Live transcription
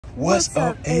What's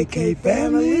up, AK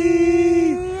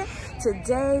family?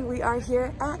 Today we are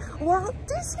here at Walt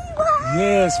Disney World.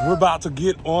 Yes, we're about to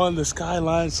get on the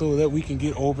Skyliner so that we can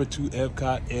get over to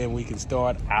Epcot and we can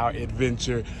start our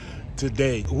adventure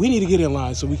today. We need to get in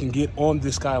line so we can get on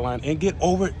this Skyliner and get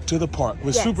over to the park.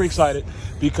 We're super excited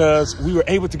because we were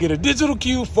able to get a digital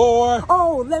queue for...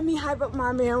 Oh, let me hype up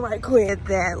my man right quick.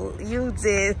 That you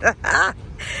did.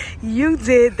 You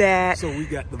did that. So we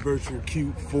got the virtual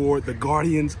queue for the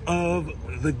Guardians of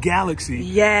the Galaxy.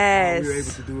 Yes. We were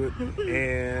able to do it,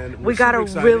 and we got a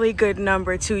really good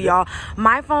number too, y'all.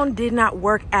 My phone did not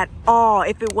work at all.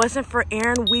 If it wasn't for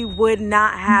Aaron, we would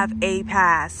not have a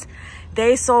pass.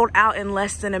 They sold out in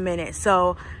less than a minute.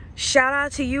 So shout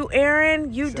out to you,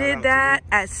 Aaron. You did that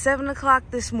at 7 o'clock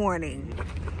this morning.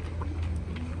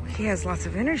 He has lots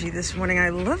of energy this morning. I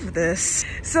love this.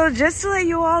 So just to let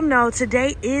you all know,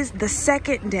 today is the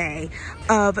second day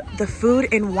of the Food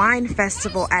and Wine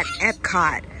Festival at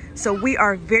Epcot. So we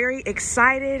are very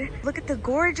excited. Look at the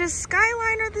gorgeous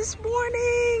Skyliner this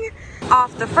morning.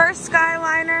 Off the first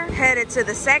Skyliner, headed to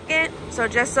the second. So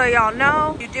just so y'all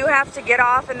know, you do have to get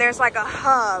off and there's like a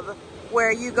hub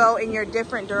where you go in your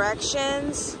different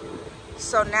directions.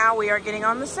 So now we are getting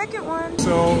on the second one.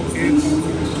 So it's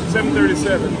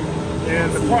 7:37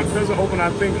 and the park doesn't open, I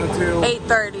think, until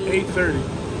 8:30. 8:30.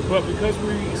 But because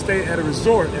we stay at a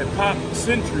resort at Pop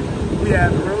Century, we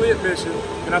have early admission,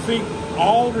 and I think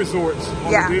all resorts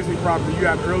on the Disney property, you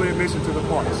have early admission to the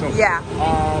park. So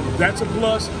that's a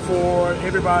plus for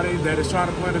everybody that is trying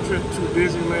to plan a trip to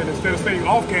Disneyland. Instead of staying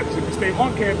off campus, if you stay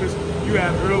on campus, you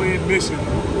have early admission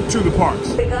to the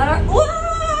parks. We got our,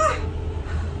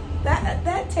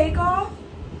 that takeoff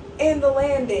and the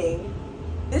landing.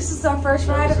 This is our first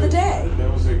ride of the day.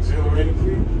 That was exhilarating for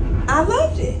you? I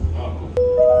loved it.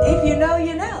 If you know,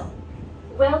 you know.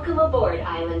 Welcome aboard,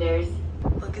 Islanders.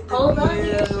 Look at the Hold on to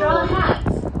your straw hats.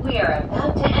 We are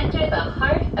about to enter the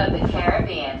heart of the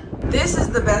Caribbean. This is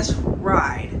the best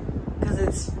ride because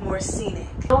it's more scenic.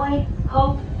 Joy,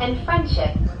 hope, and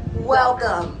friendship.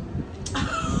 Welcome.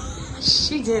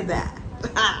 She did that.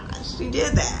 She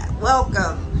did that.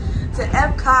 Welcome to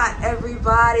Epcot,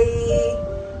 everybody.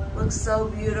 Looks so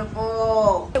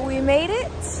beautiful. We made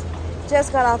it.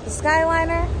 Just got off the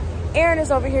Skyliner. Aaron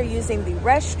is over here using the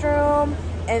restroom,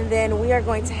 and then we are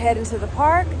going to head into the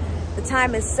park. The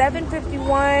time is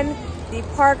 7:51. The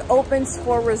park opens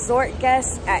for resort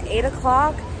guests at 8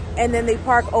 o'clock, and then the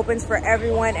park opens for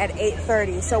everyone at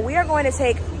 8:30. So we are going to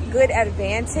take good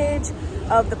advantage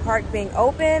of the park being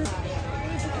open.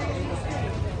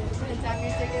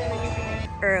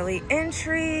 Early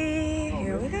entry.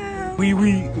 Here we go.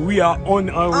 We are on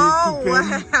our way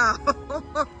to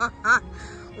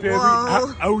Paris. Wow.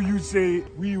 Paris. How you say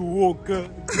we walk to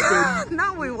Paris?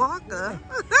 No, we walk.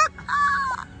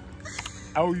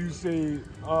 How you say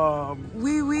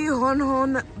Oui,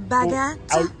 hon baguette.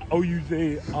 How you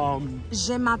say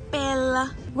Je m'appelle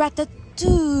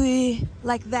Ratatouille.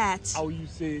 Like that. How you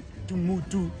say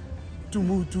tumutus?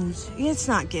 It's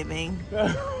not giving.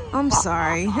 I'm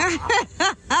sorry.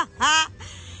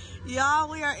 Y'all,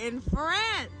 we are in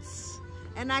France.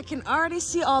 And I can already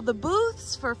see all the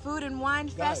booths for Food and Wine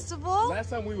Festival. Last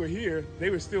time we were here, they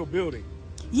were still building.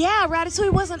 Yeah,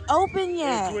 Ratatouille wasn't open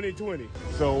yet. In 2020.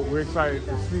 So we're excited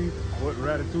to see what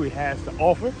Ratatouille has to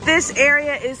offer. This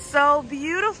area is so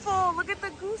beautiful. Look at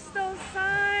the Gusto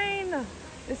sign.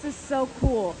 This is so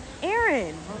cool.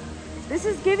 Aaron, this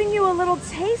is giving you a little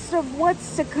taste of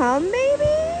what's to come, maybe?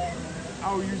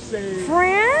 How you say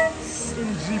France? in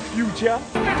the future.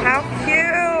 How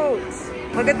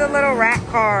cute. Look at the little rat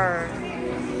car.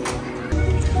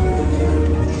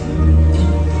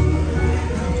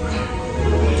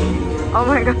 Oh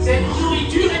my gosh.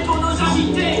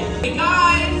 Hey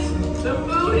guys, the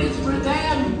food is for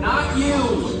them, not you.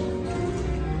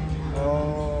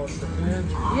 Oh,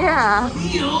 Yeah.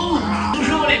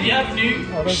 Bonjour les bienvenus,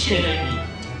 chers amis.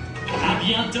 À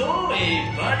bientôt et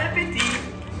bon appétit.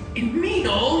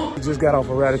 Mino. we just got off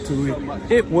of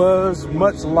Ratatouille. It was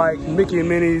much like Mickey and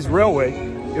Minnie's Railway.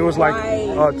 It was like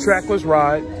a trackless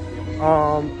ride.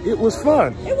 It was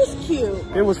fun. It was cute.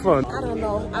 It was fun. I don't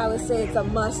know. I would say it's a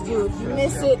must do. If you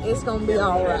miss it, it's going to be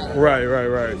all right.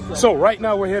 Right. So right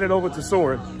now we're headed over to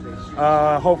Soarin.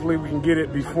 Hopefully we can get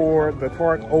it before the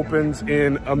park opens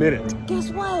in a minute.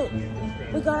 Guess what?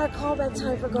 We got our callback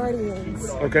time for Guardians.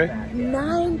 Okay.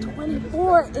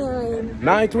 9:24, Aaron.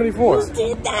 9:24. You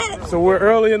did that. So we're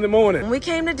early in the morning. When we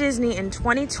came to Disney in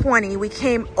 2020, we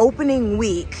came opening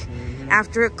week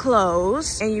after it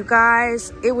closed. And you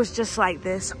guys, it was just like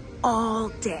this all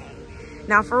day.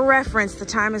 Now for reference, the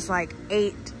time is like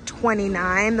 8:20.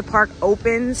 10:29. The park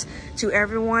opens to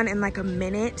everyone in like a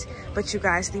minute, but you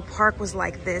guys, the park was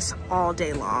like this all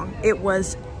day long. It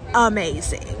was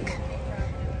amazing.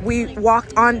 We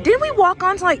walked on, didn't we walk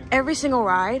on to like every single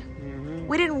ride?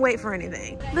 We didn't wait for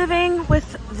anything. Living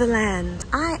with the land.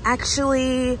 I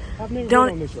actually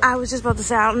don't, I was just about to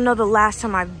say, I don't know the last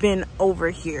time I've been over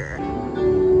here.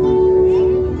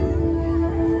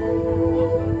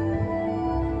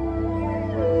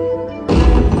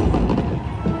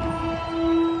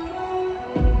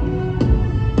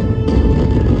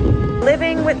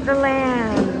 Living with the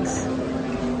land.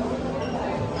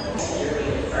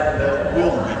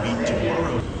 Will we meet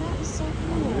tomorrow?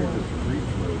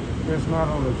 It's not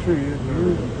on the tree. It's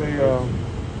they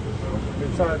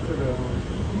tied to the.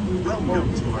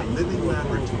 Welcome to our living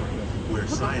laboratory, where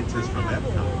scientists from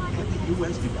Epcot and the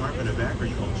U.S. Department of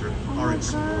Agriculture are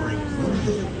exploring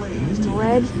innovative ways to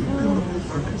produce beautiful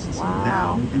harvests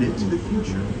now and into the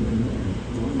future.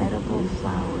 Edible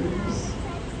flowers.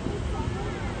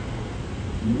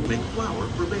 Make flour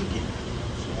for baking.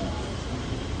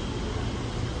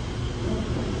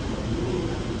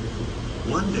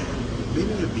 One day,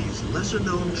 many of these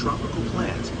lesser-known tropical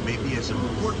plants may be as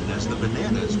important as the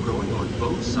bananas growing on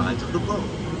both sides of the boat.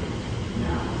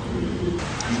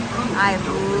 I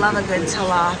love a good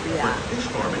tilapia. Fish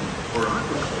farming or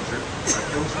aquaculture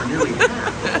accounts for nearly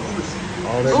half of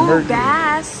all the seafood. Ooh,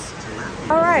 bass.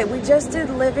 All right, we just did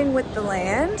Living with the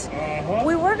Land.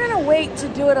 We were gonna wait to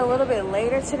do it a little bit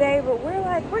later today, but we're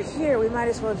like, we're here, we might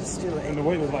as well just do it. And the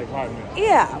wait was like 5 minutes.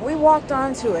 Yeah, we walked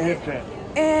onto it. Okay.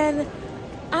 And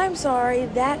I'm sorry,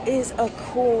 that is a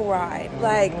cool ride.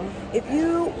 Like, if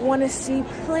you want to see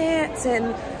plants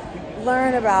and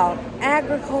learn about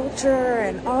agriculture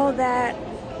and all that,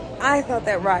 I thought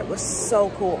that ride was so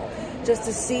cool. Just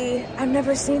to see, I've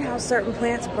never seen how certain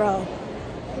plants grow.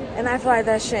 And I feel like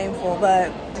that's shameful, but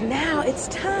now it's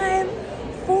time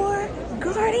for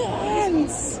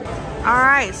Guardians. All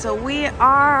right, so we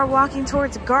are walking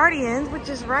towards Guardians, which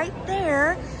is right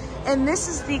there. And this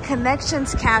is the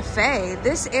Connections Cafe.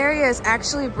 This area is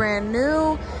actually brand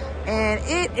new and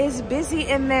it is busy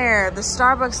in there. The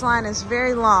Starbucks line is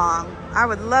very long. I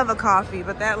would love a coffee,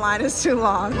 but that line is too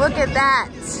long. Look at that.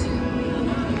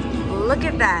 Look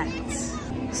at that.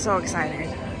 So excited.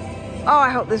 Oh, I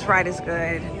hope this ride is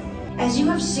good. As you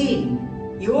have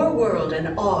seen, your world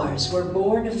and ours were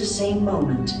born of the same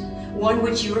moment, one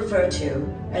which you refer to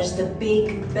as the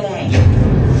Big Bang.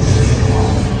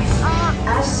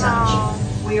 As such,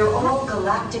 we are all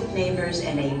galactic neighbors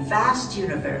in a vast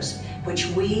universe which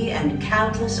we and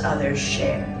countless others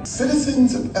share.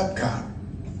 Citizens of Epcot,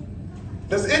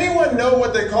 does anyone know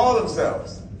what they call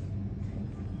themselves?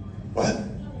 What?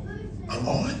 I'm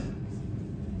on?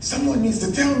 Someone needs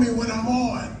to tell me when I'm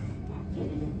on.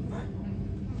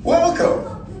 Welcome,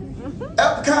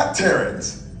 Epcot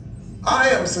Terrans. I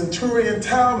am Centurion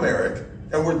Tal Merrick,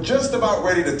 and we're just about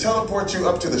ready to teleport you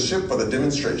up to the ship for the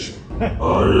demonstration. I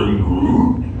am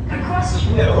Groot.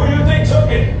 Yeah, who do you think took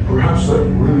it? Perhaps that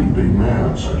really big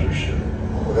man inside your ship.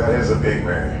 Well, that is a big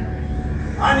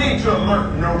man. I need to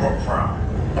alert Nova Prime.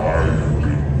 I've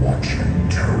been watching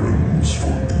Terrans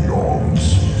for eons.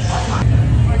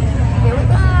 Here we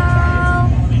go.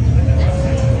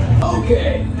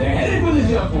 Okay, they're headed for the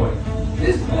jump point.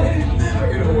 This plan is never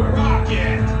gonna work.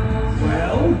 Rocket!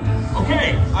 Well, Okay,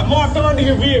 I've locked onto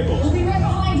your vehicle. We'll be right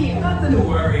behind you. nothing to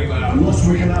worry about. Unless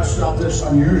we cannot stop this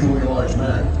unusually large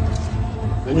man,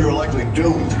 then you're likely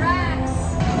doomed. Rex.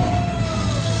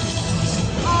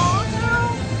 Oh no.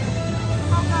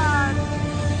 Oh God.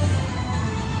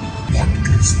 What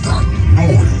is that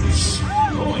noise?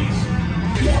 Noise.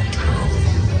 What have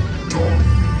you done?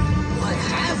 What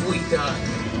have we done?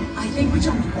 I think we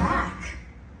jumped back.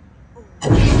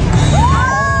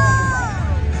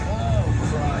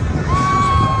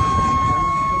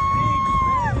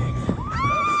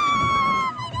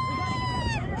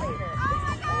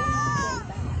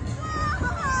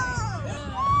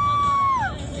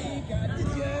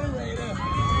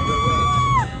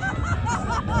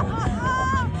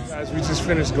 Guys, we just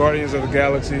finished Guardians of the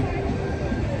Galaxy.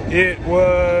 It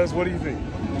was, what do you think?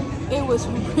 It was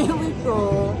really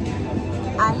cool.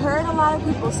 I heard a lot of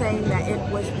people saying that it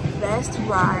was the best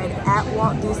ride at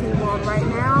Walt Disney World right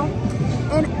now,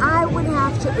 and I would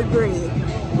have to agree.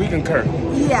 We concur.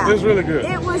 Yeah, It was really good.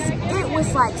 It was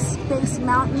like Space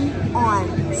Mountain on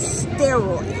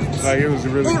steroids. Like, it was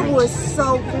really good. It was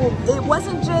so cool. It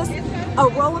wasn't just a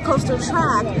roller coaster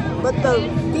track, but the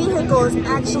vehicle is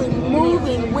actually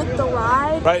moving with the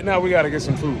ride. Right now, we got to get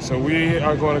some food. So we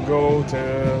are going to go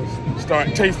to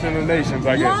start tasting the nations,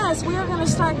 I guess. Yes, we are going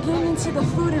to start getting into the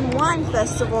Food and Wine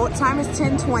Festival. Time is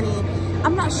 10:20.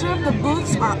 I'm not sure if the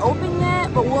booths are open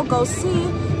yet, but we'll go see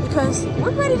because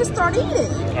we're ready to start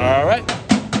eating. All right.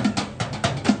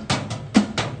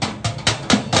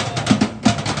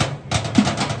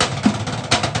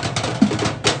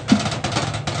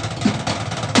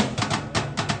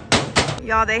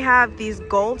 Y'all, they have these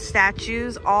gold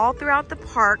statues all throughout the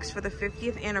parks for the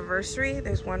 50th anniversary.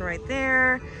 There's one right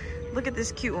there. Look at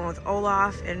this cute one with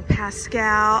Olaf and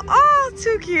Pascal. Oh,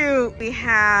 too cute. We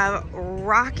have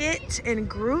Rocket and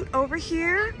Groot over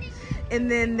here. And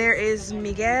then there is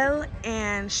Miguel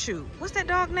and shoot, what's that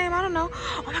dog name? I don't know.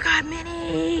 Oh my God,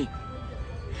 Minnie.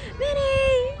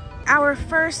 Minnie. Our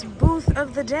first booth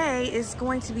of the day is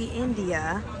going to be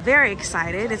India. Very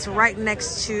excited. It's right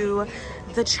next to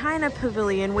the China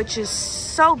Pavilion, which is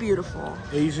so beautiful.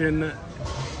 Asian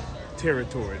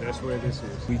territory, that's where this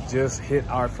is. We just hit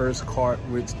our first cart,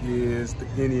 which is the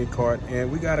Indian cart,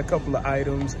 and we got a couple of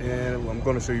items, and I'm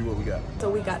gonna show you what we got. So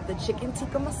we got the chicken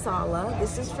tikka masala.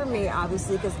 This is for me,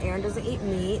 obviously, because Aaron doesn't eat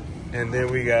meat. And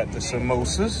then we got the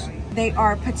samosas. They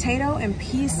are potato and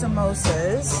pea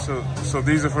samosas. So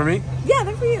these are for me? Yeah,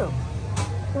 they're for you.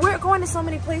 We're going to so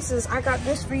many places. I got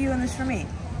this for you and this for me.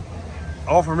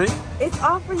 All for me? It's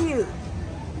all for you.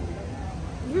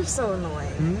 You're so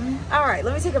annoying. All right,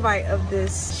 let me take a bite of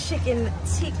this chicken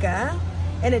tikka.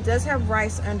 And it does have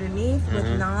rice underneath with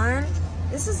naan.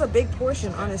 This is a big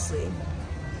portion, honestly.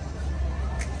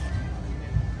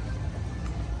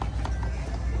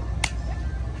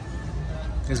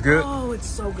 It's good? Oh, it's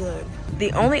so good.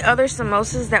 The only other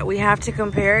samosas that we have to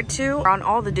compare it to are on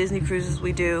all the Disney cruises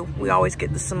we do. We always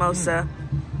get the samosa.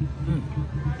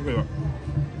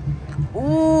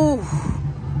 Ooh,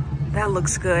 that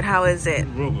looks good. How is it?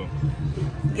 Real good.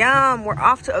 Yum, we're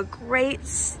off to a great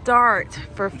start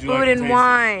for food and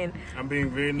wine. I'm being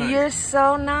very nice. You're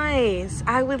so nice.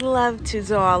 I would love to,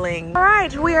 darling. All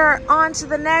right, we are on to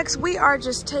the next. We are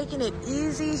just taking it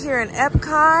easy here in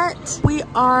Epcot. We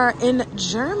are in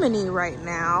Germany right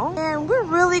now, and we're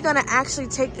really gonna actually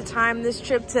take the time this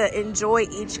trip to enjoy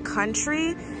each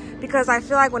country, because I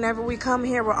feel like whenever we come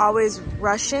here, we're always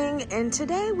rushing, and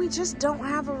today we just don't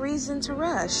have a reason to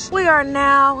rush. We are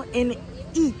now in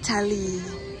Italy.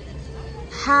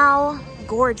 How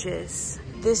gorgeous.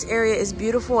 This area is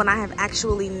beautiful, and I have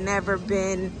actually never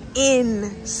been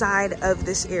inside of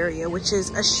this area, which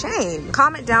is a shame.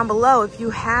 Comment down below if you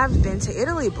have been to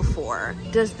Italy before.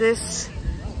 Does this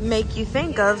make you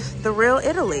think of the real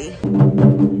Italy?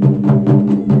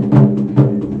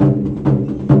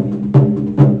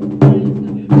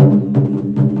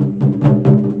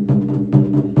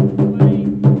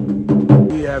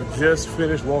 We have just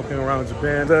finished walking around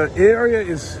Japan. The area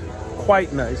is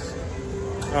quite nice.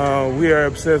 We are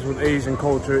obsessed with Asian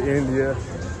culture, India,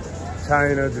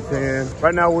 China, Japan.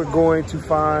 Right now we're going to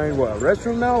find, what, a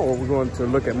restroom now, or we're going to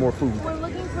look at more food? We're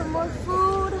looking for more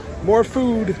food. More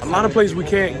food. A lot of places we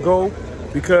can't go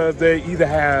because they either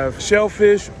have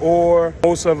shellfish or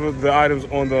most of the items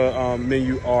on the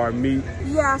menu are meat.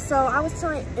 Yeah, so I was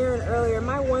telling Aaron earlier,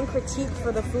 my one critique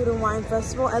for the Food and Wine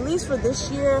Festival, at least for this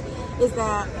year, is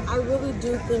that I really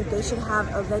do think they should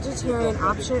have a vegetarian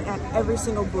option at every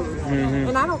single booth.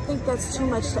 And I don't think that's too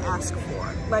much to ask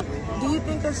for. Like, do you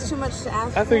think that's too much to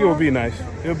ask for? I think it would be nice.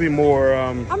 It would be more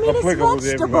applicable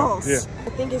to everybody. Yeah. I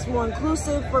think it's more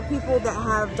inclusive for people that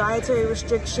have dietary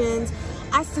restrictions.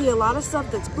 I see a lot of stuff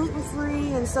that's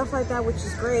gluten-free and stuff like that, which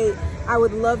is great. I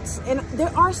would love to, and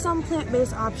there are some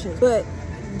plant-based options, but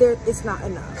it's not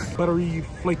enough. Buttery,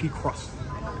 flaky crust.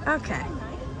 Okay.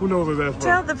 Who knows what that's from?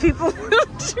 Tell the people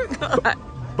what you got.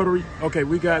 Buttery. Okay,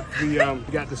 we got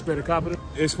the spettacopita.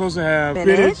 It's supposed to have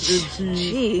spinach and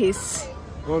cheese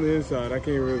on the inside. I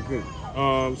can't really think.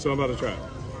 So I'm about to try it.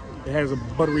 It has a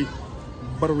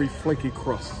buttery, flaky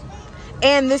crust.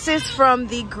 And this is from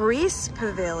the Greece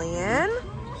Pavilion.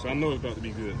 So I know it's about to be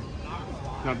good.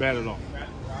 Not bad at all.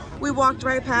 We walked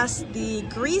right past the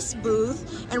Greece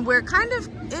booth, and we're kind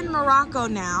of in Morocco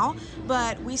now,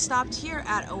 but we stopped here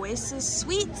at Oasis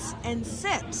Sweets and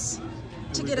Sips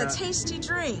to get a tasty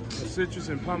drink. A citrus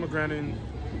and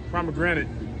pomegranate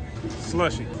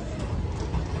slushy.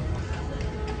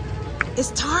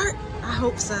 It's tart? I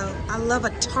hope so. I love a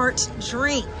tart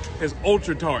drink. It's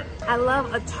ultra tart. I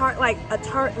love a tart, like a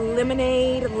tart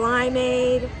lemonade,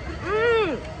 limeade.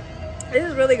 This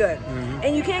is really good.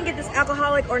 And you can get this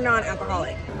alcoholic or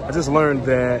non-alcoholic. I just learned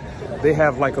that they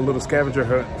have like a little scavenger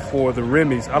hunt for the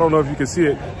Remy's. I don't know if you can see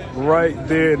it right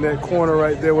there in that corner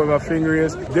right there where my finger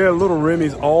is. There are little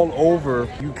Remy's all over.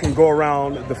 You can go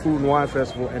around the Food and Wine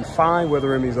Festival and find where the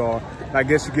Remy's are. And I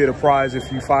guess you get a prize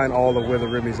if you find all of where the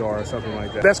Remy's are or something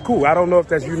like that. That's cool. I don't know if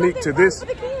that's unique to this.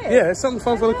 Yeah, it's something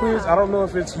fun for the kids. I don't know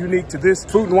if it's unique to this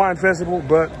Food and Wine Festival,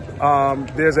 but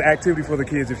there's an activity for the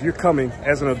kids. If you're coming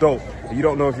as an adult and you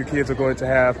don't know if your kids are going to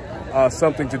have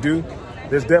something to do,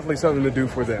 there's definitely something to do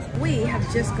for them. We have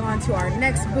just gone to our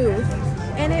next booth,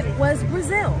 and it was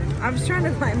Brazil. I was trying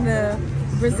to find the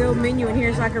Brazil menu in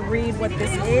here so I could read what this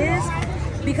is,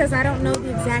 because I don't know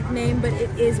the exact name, but it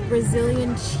is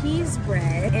Brazilian cheese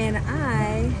bread, and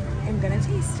I am gonna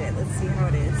taste it. Let's see how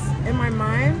it is. In my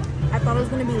mind, I thought it was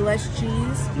gonna be less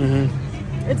cheese.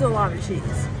 It's a lot of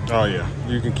cheese. Oh yeah,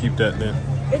 you can keep that then.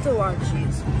 It's a lot of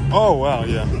cheese. Oh wow,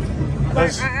 yeah.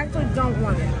 But I actually don't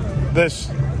want it.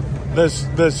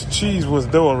 There's cheese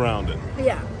with dough around it.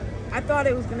 Yeah, I thought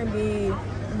it was gonna be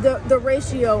the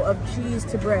ratio of cheese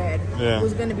to bread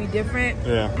was gonna be different.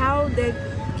 Yeah. How de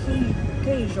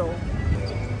queijo?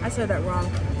 I said that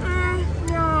wrong.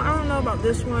 No, I don't know about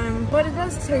this one, but it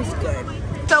does taste good.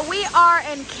 So we are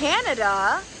in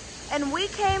Canada, and we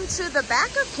came to the back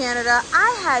of Canada.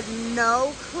 I had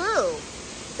no clue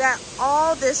that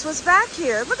all this was back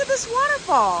here. Look at this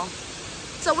waterfall.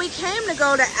 So we came to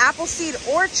go to Appleseed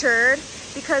Orchard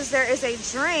because there is a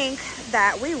drink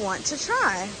that we want to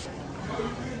try.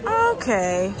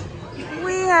 Okay,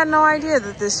 we had no idea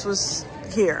that this was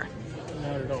here.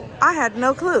 Not at all. I had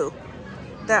no clue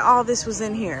that all this was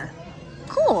in here.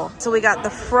 Cool. So we got the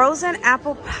frozen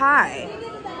apple pie.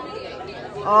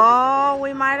 Oh,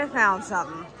 we might have found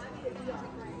something.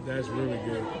 That's really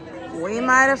good. We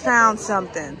might have found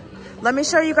something. Let me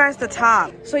show you guys the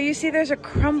top. So you see there's a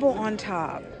crumble on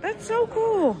top. That's so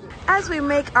cool. As we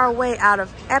make our way out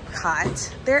of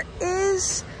Epcot, there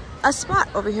is a spot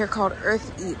over here called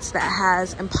Earth Eats that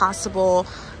has Impossible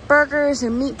burgers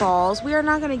and meatballs. We are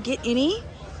not gonna get any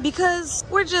because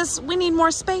we need more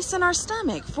space in our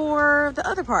stomach for the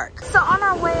other park. So on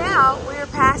our way out, we were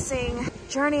passing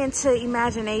Journey into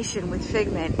Imagination with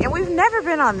Figment, and we've never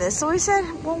been on this. So we said,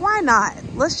 well, why not?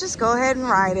 Let's just go ahead and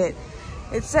ride it.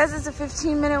 It says it's a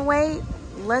 15-minute wait.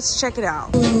 Let's check it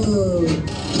out.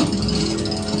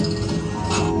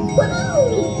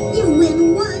 Whoa! You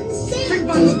win one cent!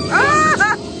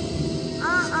 Ah!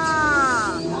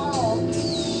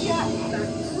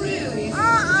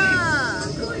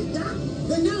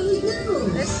 The nose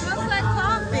knows. It smells like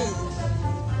coffee.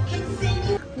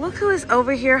 Look who is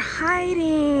over here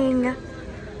hiding.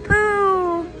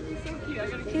 Pooh.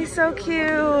 He's so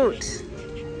cute.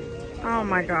 Oh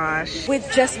my gosh. With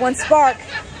just one spark.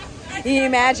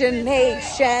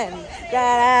 Imagination.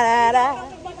 Da da da da.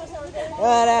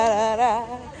 Da da da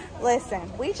da. Listen,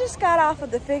 we just got off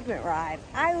of the Figment ride.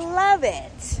 I love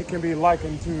it. It can be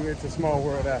likened to It's a Small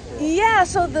World after all. Yeah,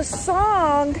 so the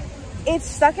song, it's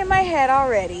stuck in my head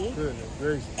already.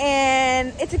 Goodness.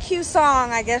 And it's a cute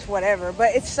song, I guess, whatever,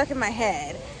 but it's stuck in my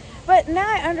head. But now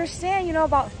I understand, you know,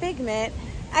 about Figment.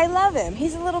 I love him.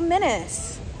 He's a little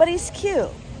menace, but he's cute.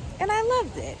 And I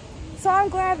loved it. So I'm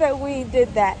glad that we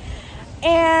did that.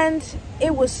 And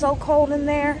it was so cold in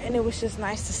there, and it was just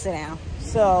nice to sit down.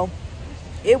 So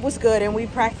it was good, and we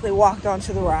practically walked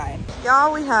onto the ride.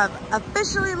 Y'all, we have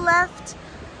officially left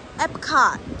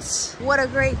Epcot. What a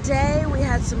great day. We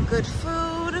had some good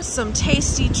food, some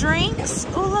tasty drinks.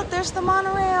 Oh, look, there's the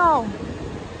monorail.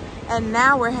 And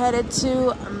now we're headed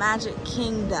to Magic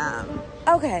Kingdom.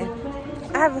 Okay,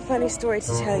 I have a funny story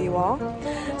to tell you all.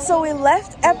 So we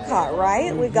left Epcot,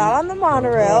 right? We got on the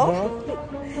monorail.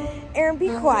 Aaron, be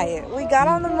quiet. We got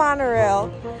on the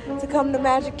monorail to come to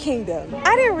Magic Kingdom.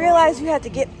 I didn't realize you had to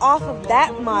get off of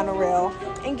that monorail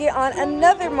and get on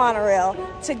another monorail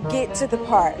to get to the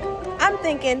park. I'm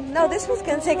thinking, no, this was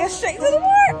gonna take us straight to the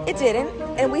park. It didn't,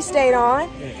 and we stayed on.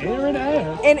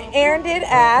 And Aaron did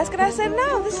ask, and I said,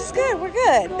 no, this is good, we're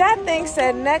good. That thing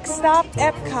said, next stop,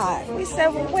 Epcot. We said,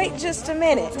 well, wait just a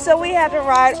minute. So we had to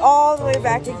ride all the way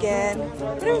back again.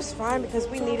 But it was fine because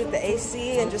we needed the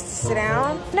AC and just to sit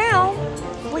down. Now,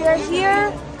 we are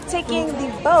here taking the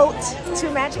boat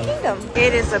to Magic Kingdom.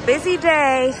 It is a busy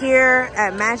day here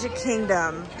at Magic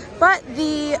Kingdom. But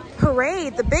the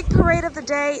parade, the big parade of the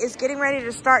day is getting ready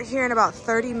to start here in about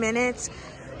 30 minutes.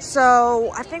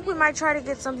 So I think we might try to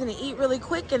get something to eat really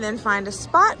quick and then find a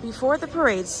spot before the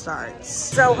parade starts.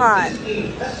 So hot.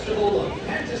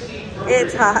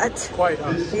 It's hot. Quite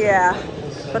hot. Yeah.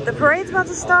 But the parade's about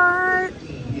to start.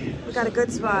 We got a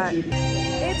good spot.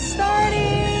 It's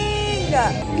starting.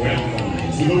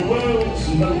 to the world's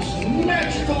most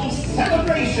magical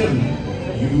celebration.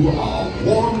 You are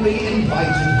warmly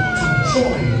invited to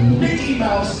join Mickey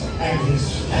Mouse and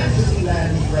his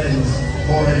Fantasyland friends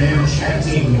for an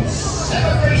enchanting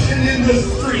celebration in the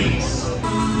streets.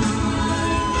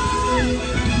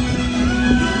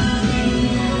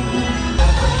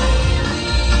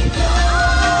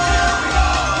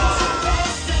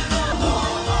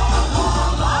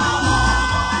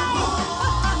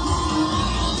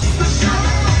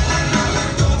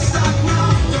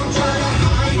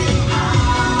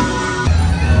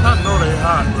 I know they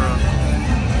hot, bro.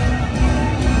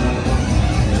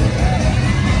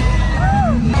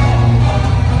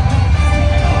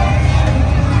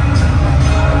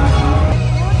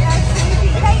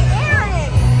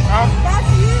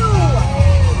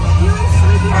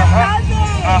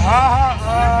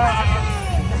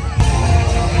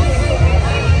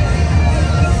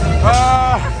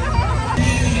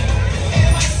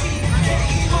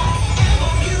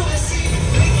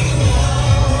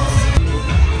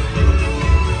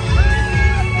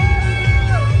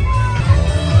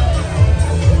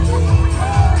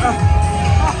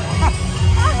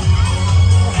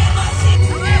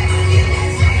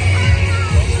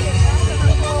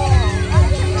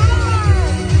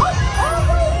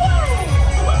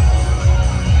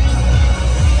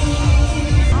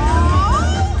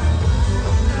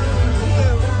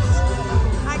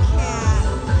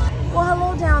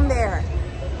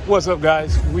 What's up,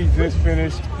 guys? We just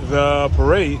finished the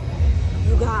parade.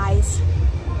 You guys,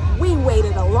 we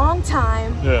waited a long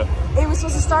time. Yeah. It was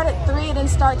supposed to start at 3, it didn't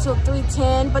start till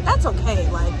 3:10, but that's okay.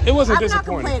 Like, it wasn't I'm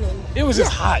disappointing. not complaining. It was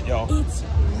just hot, y'all. It's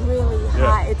really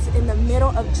hot. It's in the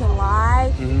middle of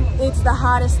July. It's the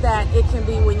hottest that it can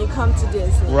be when you come to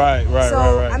Disney. Right.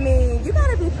 So, I mean, you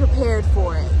gotta be prepared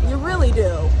for it. You really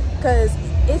do, because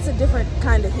it's a different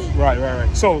kind of heat. Right.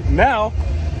 So now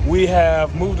we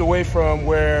have moved away from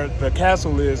where the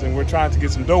castle is, and we're trying to get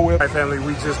some Dole Whip. All right, family,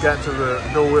 we just got to the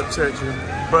Dole Whip section,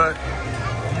 but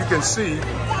you can see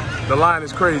the line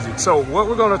is crazy. So what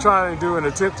we're gonna try and do and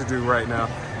attempt to do right now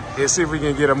is see if we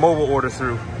can get a mobile order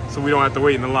through so we don't have to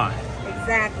wait in the line.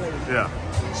 Exactly. Yeah.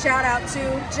 Shout out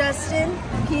to Justin,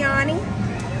 Kiani,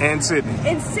 and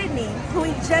Sydney, who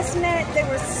we just met. They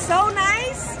were so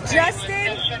nice.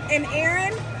 Justin and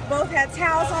Aaron both had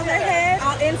towels on their head.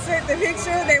 I'll insert the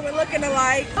picture. They were looking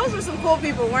alike. Those were some cool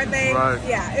people, weren't they? Right.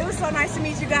 Yeah, it was so nice to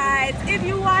meet you guys. If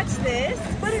you watch this,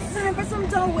 but it's time for some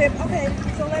Dole Whip. Okay,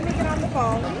 so let me get on the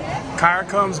phone. Kyra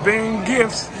comes being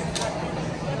gifts.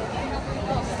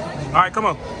 All right, come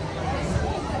on.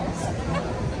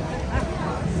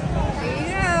 There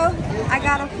you go. I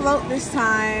got a float this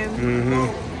time.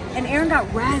 And Aaron got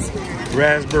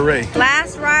raspberry.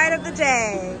 Last ride of the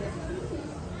day.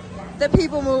 The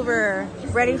People Mover.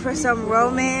 Ready for some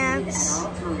romance?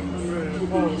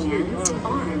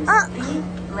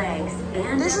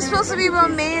 This is supposed to be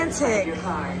romantic.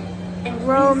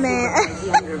 Romance.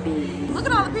 Look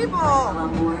at all the people.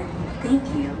 Thank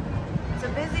you. It's a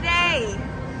busy day.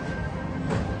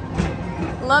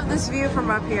 Love this view from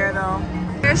up here though.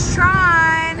 There's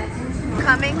Tron.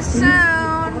 Coming soon.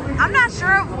 I'm not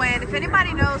sure of when. If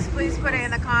anybody knows, please put it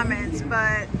in the comments.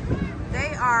 But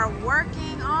they are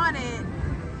working on it.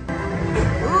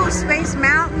 Ooh, Space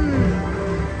Mountain.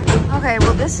 Okay,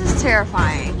 well this is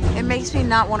terrifying. It makes me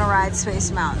not want to ride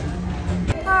Space Mountain.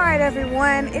 Alright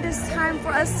everyone, it is time for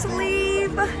us to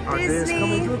leave Our Disney. It's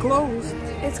coming to a close.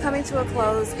 It's coming to a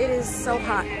close. It is so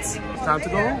hot. It's time to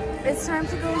go home. It's time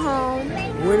to go home.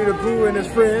 Winnie the Pooh and his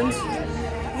friends.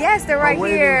 Yes, they're right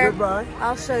here. Goodbye.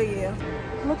 I'll show you.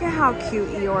 Look at how cute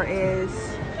Eeyore is.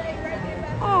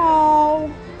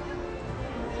 Oh,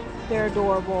 they're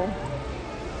adorable.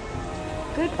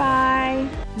 Goodbye.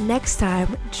 Next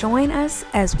time, join us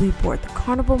as we board the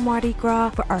Carnival Mardi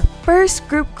Gras for our first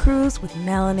group cruise with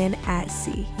Melanin at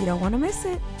sea. You don't want to miss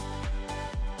it.